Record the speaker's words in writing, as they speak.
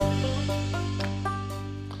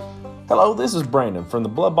Hello, this is Brandon from the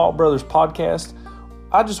Blood Bought Brothers podcast.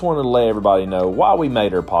 I just wanted to let everybody know why we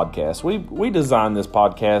made our podcast. We designed this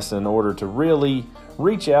podcast in order to really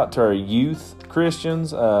reach out to our youth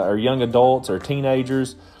Christians, our young adults, our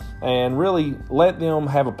teenagers, and really let them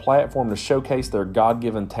have a platform to showcase their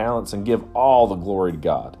God-given talents and give all the glory to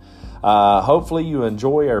God. Hopefully you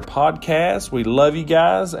enjoy our podcast. We love you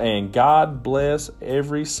guys, and God bless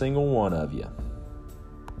every single one of you.